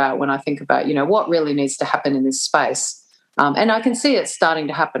think about when I think about, what really needs to happen in this space. And I can see it starting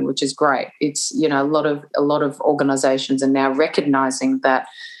to happen, which is great. It's, a lot of organisations are now recognising that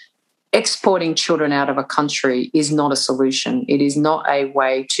exporting children out of a country is not a solution. It is not a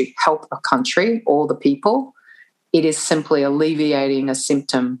way to help a country or the people. It is simply alleviating a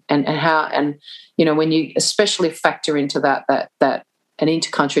symptom. And when you especially factor into that an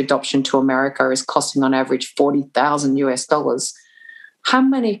inter-country adoption to America is costing on average $40,000 US. How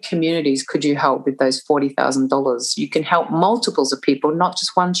many communities could you help with those $40,000? You can help multiples of people, not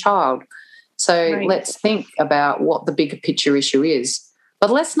just one child. So Let's think about what the bigger picture issue is. But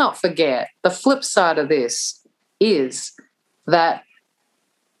let's not forget the flip side of this is that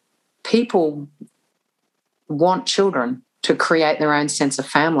people want children to create their own sense of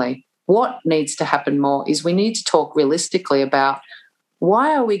family. What needs to happen more is we need to talk realistically about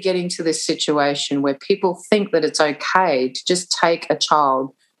why are we getting to this situation where people think that it's okay to just take a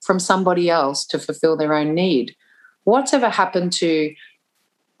child from somebody else to fulfill their own need? What's ever happened to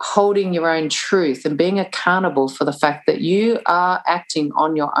holding your own truth and being accountable for the fact that you are acting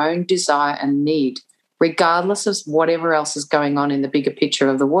on your own desire and need, regardless of whatever else is going on in the bigger picture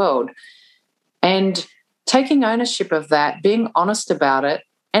of the world? And taking ownership of that, being honest about it,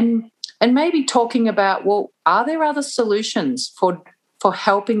 and maybe talking about, well, are there other solutions for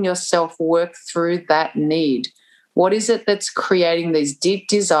helping yourself work through that need? What is it that's creating this deep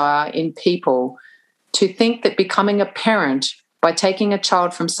desire in people to think that becoming a parent by taking a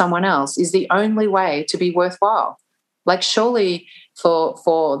child from someone else is the only way to be worthwhile? Like, surely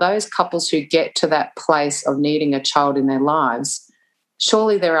for those couples who get to that place of needing a child in their lives,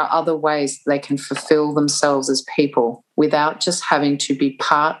 surely there are other ways they can fulfill themselves as people without just having to be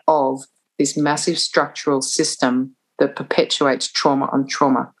part of this massive structural system that perpetuates trauma on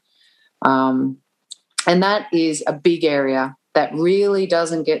trauma. And that is a big area that really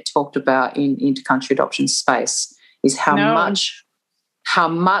doesn't get talked about in intercountry adoption space, is how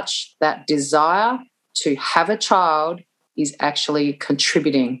much that desire to have a child is actually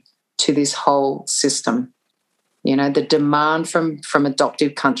contributing to this whole system. You know, the demand from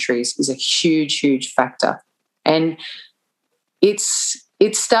adoptive countries is a huge, huge factor. And it's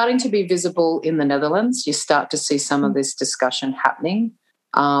starting to be visible in the Netherlands. You start to see some of this discussion happening,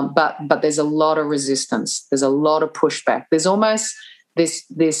 but there's a lot of resistance. There's a lot of pushback. There's almost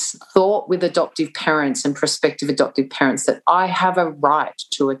this thought with adoptive parents and prospective adoptive parents that I have a right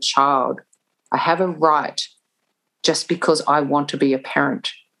to a child. I have a right just because I want to be a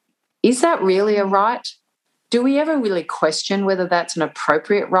parent. Is that really a right? Do we ever really question whether that's an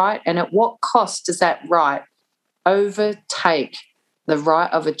appropriate right? And at what cost does that right overtake the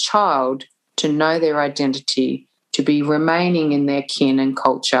right of a child to know their identity, to be remaining in their kin and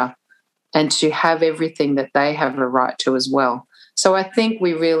culture, and to have everything that they have a right to as well? So I think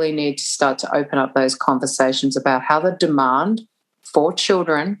we really need to start to open up those conversations about how the demand for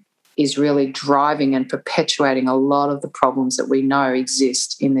children is really driving and perpetuating a lot of the problems that we know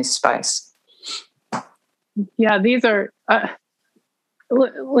exist in this space. Yeah, these are,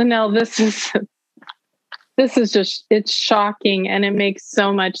 Lynelle, this is just, it's shocking, and it makes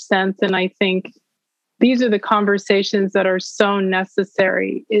so much sense. And I think these are the conversations that are so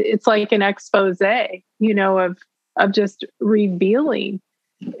necessary. It's like an expose, you know, of just revealing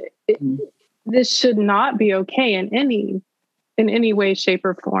this should not be okay in any way, shape,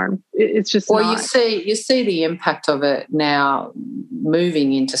 or form. It's just not. You see the impact of it now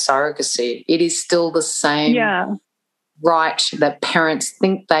moving into surrogacy. It is still the same right that parents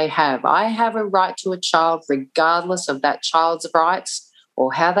think they have. I have a right to a child regardless of that child's rights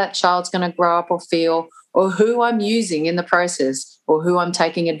or how that child's going to grow up or feel or who I'm using in the process or who I'm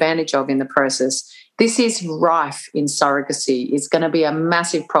taking advantage of in the process. This is rife in surrogacy. It's going to be a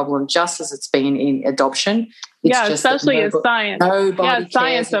massive problem, just as it's been in adoption. It's especially as science.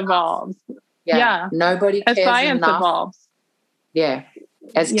 Science evolves. Nobody cares as science enough. Evolves. Yeah.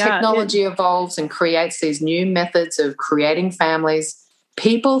 As technology evolves and creates these new methods of creating families,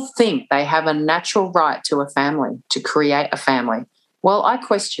 people think they have a natural right to a family, to create a family. Well, I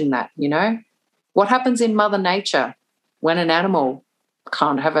question that, you know. What happens in Mother Nature when an animal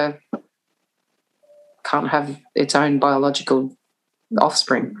can't have its own biological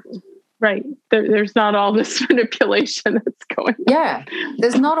offspring? Right. There's not all this manipulation that's going on. Yeah,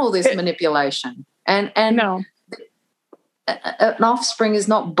 there's not all this manipulation. And no. An offspring is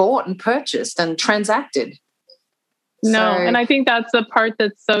not bought and purchased and transacted. No, and I think that's the part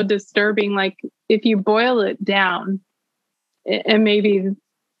that's so disturbing. Like, if you boil it down, and maybe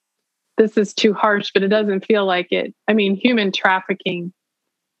this is too harsh, but it doesn't feel like it. I mean, human trafficking.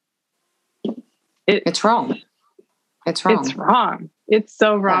 It's wrong. It's wrong. It's wrong. It's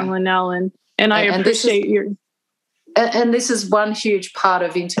so wrong, Lynelle. And I appreciate your... And this is one huge part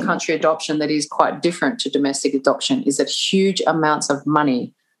of intercountry adoption that is quite different to domestic adoption, is that huge amounts of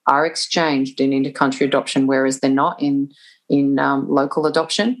money are exchanged in intercountry adoption, whereas they're not in local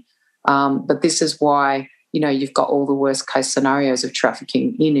adoption. But this is why, you know, you've got all the worst case scenarios of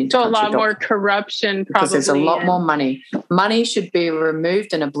trafficking in intercountry adoption. So a lot more corruption, probably. Because there's a lot more money. Money should be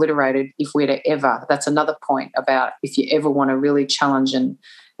removed and obliterated if we're to ever. That's another point about if you ever want to really challenge and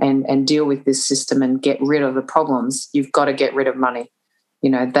deal with this system and get rid of the problems, you've got to get rid of money.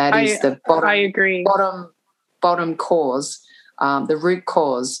 You know, that is the bottom cause, the root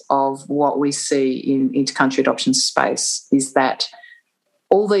cause of what we see in intercountry adoption space is that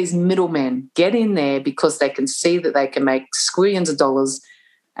all these middlemen get in there because they can see that they can make squillions of dollars,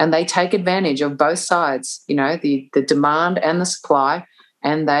 and they take advantage of both sides, the demand and the supply,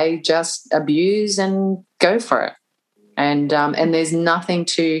 and they just abuse and go for it. And there's not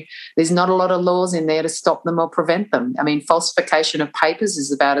a lot of laws in there to stop them or prevent them. I mean, falsification of papers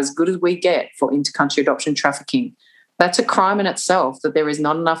is about as good as we get for intercountry adoption trafficking. That's a crime in itself, that there is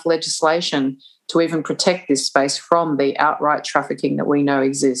not enough legislation to even protect this space from the outright trafficking that we know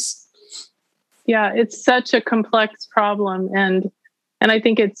exists. Yeah, it's such a complex problem. And I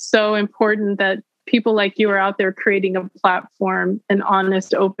think it's so important that people like you are out there creating a platform, an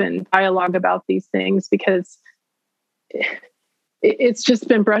honest, open dialogue about these things, because it's just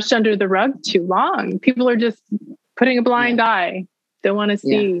been brushed under the rug too long. People are just putting a blind eye. Don't want to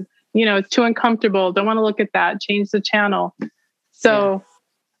see, it's too uncomfortable. Don't want to look at that. Change the channel. So,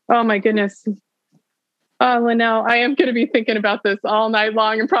 oh my goodness. Lynelle, I am going to be thinking about this all night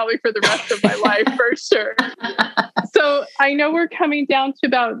long and probably for the rest of my life for sure. So I know we're coming down to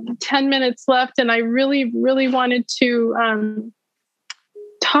about 10 minutes left, and I really, really wanted to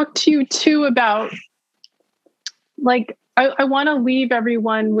talk to you too about, like, I want to leave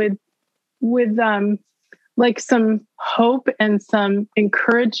everyone with like some hope and some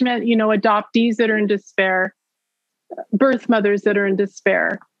encouragement, adoptees that are in despair, birth mothers that are in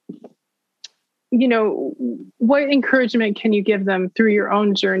despair. What encouragement can you give them through your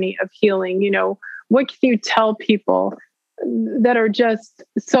own journey of healing? What can you tell people that are just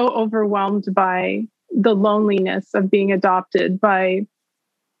so overwhelmed by the loneliness of being adopted, by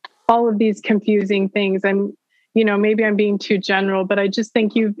all of these confusing things? And, maybe I'm being too general, but I just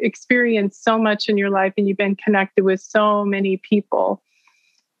think you've experienced so much in your life and you've been connected with so many people.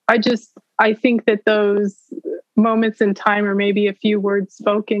 I think that those moments in time, or maybe a few words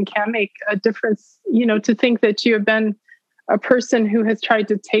spoken, can make a difference, to think that you have been a person who has tried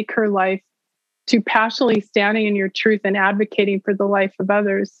to take her life to passionately standing in your truth and advocating for the life of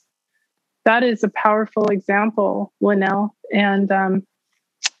others. That is a powerful example, Lynelle. And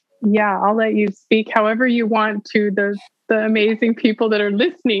I'll let you speak however you want to the amazing people that are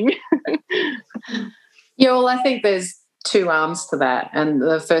listening. Yeah, well, I think there's two arms to that. And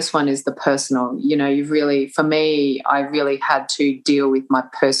the first one is the personal. For me, I really had to deal with my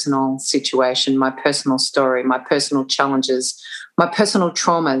personal situation, my personal story, my personal challenges, my personal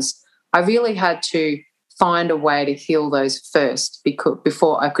traumas. I really had to find a way to heal those first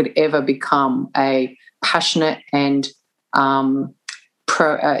before I could ever become a passionate and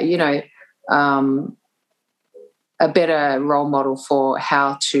a better role model for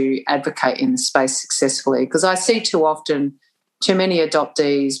how to advocate in the space successfully. Because I see too often, too many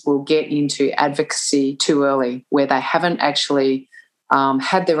adoptees will get into advocacy too early, where they haven't actually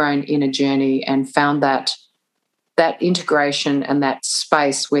had their own inner journey and found that integration and that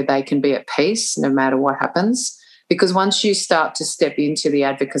space where they can be at peace no matter what happens. Because once you start to step into the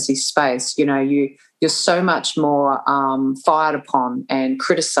advocacy space, you're so much more fired upon and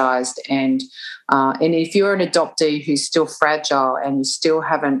criticised. And if you're an adoptee who's still fragile and you still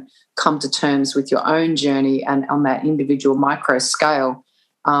haven't come to terms with your own journey and on that individual micro scale,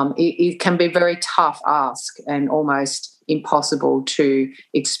 it can be a very tough ask and almost impossible to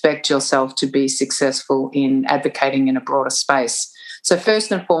expect yourself to be successful in advocating in a broader space. So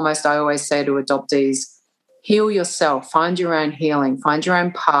first and foremost, I always say to adoptees, heal yourself, find your own healing, find your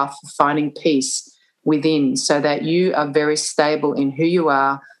own path for finding peace within, so that you are very stable in who you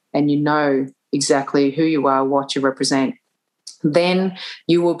are and you know exactly who you are, what you represent. Then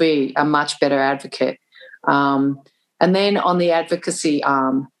you will be a much better advocate. And then on the advocacy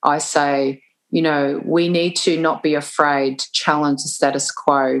arm, I say, we need to not be afraid to challenge the status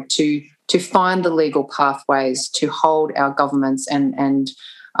quo, to find the legal pathways to hold our governments and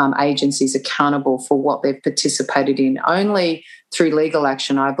agencies accountable for what they've participated in. Only through legal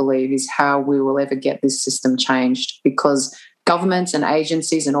action, I believe, is how we will ever get this system changed, because governments and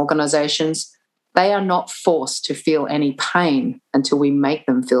agencies and organisations, they are not forced to feel any pain until we make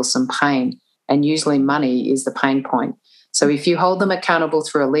them feel some pain, and usually money is the pain point. So if you hold them accountable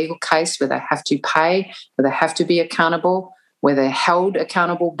through a legal case where they have to pay, where they have to be accountable, where they're held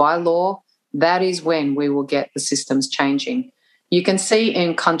accountable by law, that is when we will get the systems changing. You can see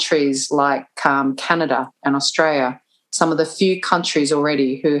in countries like Canada and Australia, some of the few countries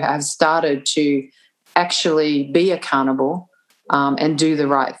already who have started to actually be accountable and do the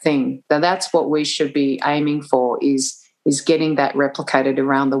right thing. Now, that's what we should be aiming for, is getting that replicated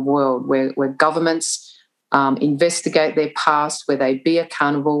around the world, where governments investigate their past, where they be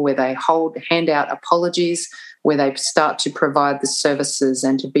accountable, where they hand out apologies, where they start to provide the services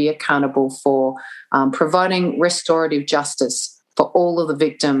and to be accountable for providing restorative justice for all of the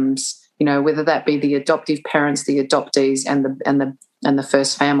victims, whether that be the adoptive parents, the adoptees, and the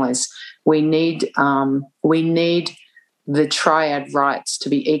first families. We need the triad rights to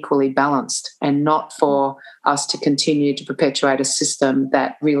be equally balanced, and not for us to continue to perpetuate a system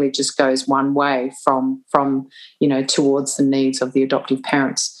that really just goes one way from towards the needs of the adoptive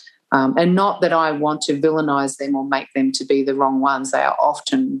parents. And not that I want to villainize them or make them to be the wrong ones. They are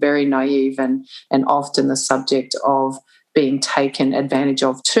often very naive and often the subject of being taken advantage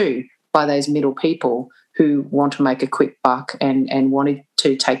of too by those middle people who want to make a quick buck and wanted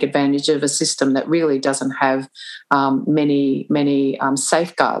to take advantage of a system that really doesn't have many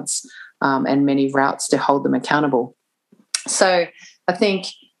safeguards and many routes to hold them accountable. So I think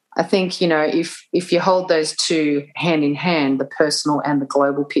if you hold those two hand in hand, the personal and the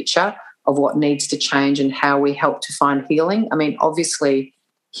global picture of what needs to change and how we help to find healing. I mean, obviously,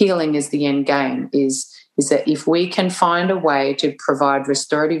 healing is the end game. Is that if we can find a way to provide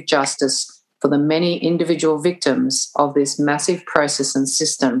restorative justice for the many individual victims of this massive process and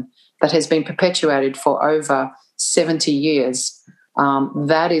system that has been perpetuated for over 70 years,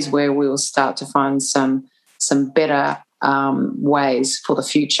 that is where we will start to find some better ways for the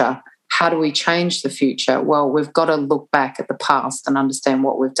future. How do we change the future? Well, we've got to look back at the past and understand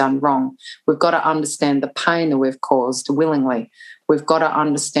what we've done wrong. We've got to understand the pain that we've caused willingly. We've got to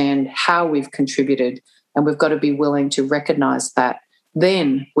understand how we've contributed, and we've got to be willing to recognise that.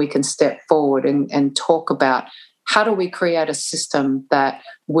 Then we can step forward and talk about how do we create a system that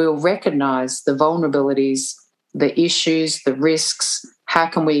will recognise the vulnerabilities, the issues, the risks. How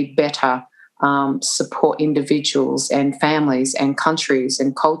can we better support individuals and families and countries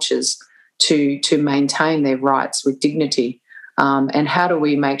and cultures to maintain their rights with dignity? And how do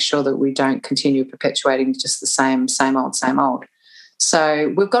we make sure that we don't continue perpetuating just the same old?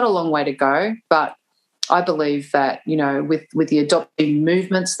 So we've got a long way to go, but I believe that, with the adoptive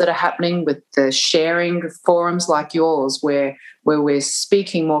movements that are happening, with the sharing forums like yours, where we're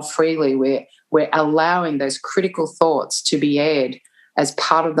speaking more freely, we're allowing those critical thoughts to be aired as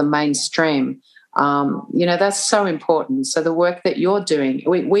part of the mainstream, that's so important. So the work that you're doing,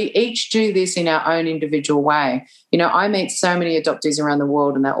 we each do this in our own individual way. I meet so many adoptees around the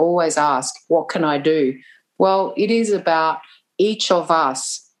world and they always ask, what can I do? Well, it is about each of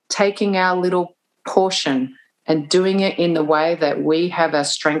us taking our little portion and doing it in the way that we have our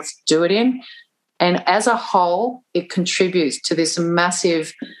strength to do it in. And as a whole, it contributes to this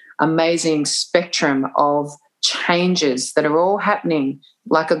massive, amazing spectrum of changes that are all happening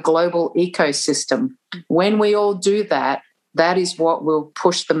like a global ecosystem. When we all do that, that is what will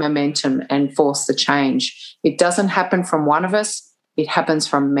push the momentum and force the change. It doesn't happen from one of us. It happens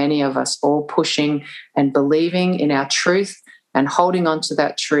from many of us all pushing and believing in our truth and holding on to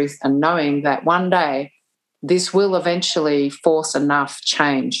that truth and knowing that one day this will eventually force enough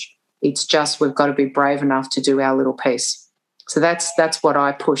change. It's just we've got to be brave enough to do our little piece. So that's what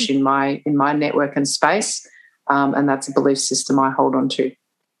I push in my network and space, and that's a belief system I hold on to.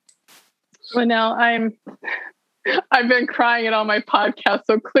 Lynelle, I've been crying in all my podcasts,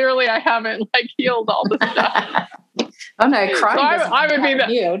 so clearly I haven't healed all the stuff. Oh no, crying so I would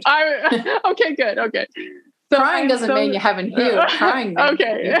be healed. Okay, good. Okay. So crying doesn't mean you haven't healed. Crying means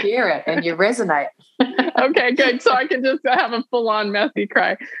okay. You hear it and you resonate. Okay, good. So I can just have a full-on messy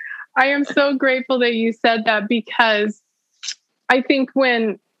cry. I am so grateful that you said that, because I think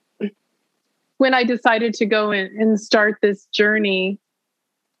when I decided to go in and start this journey,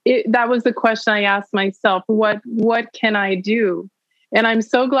 that was the question I asked myself, what can I do? And I'm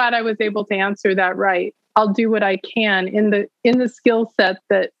so glad I was able to answer that right. I'll do what I can in the skill set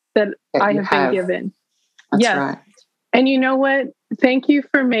that I have been given. That's yes. Right. And you know what? Thank you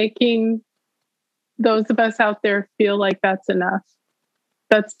for making those of us out there feel like that's enough.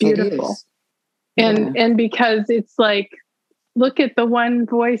 That's beautiful. And because it's look at the one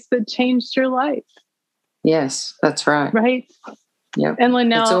voice that changed your life. Yes, that's right. Right? Yep. And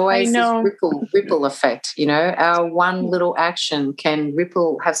Lynelle, it's always I know this ripple effect. Our one little action can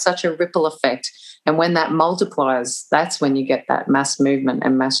have such a ripple effect. And when that multiplies, that's when you get that mass movement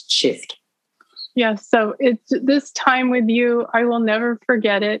and mass shift. Yeah, so it's this time with you, I will never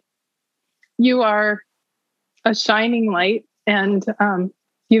forget it. You are a shining light, and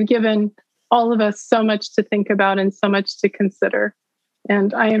you've given all of us so much to think about and so much to consider.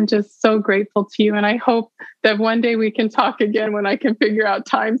 And I am just so grateful to you. And I hope that one day we can talk again when I can figure out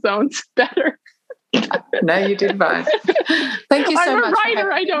time zones better. No, you did fine. Thank you so much. I'm a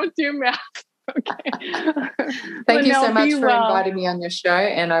writer. I don't do math. Okay. Thank you so much for inviting me on your show,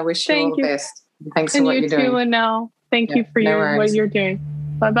 and I wish you all the best. Thanks for what you're doing. And you too, Lynelle. Thank you for what you're doing.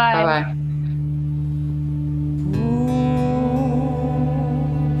 Bye-bye. Bye-bye.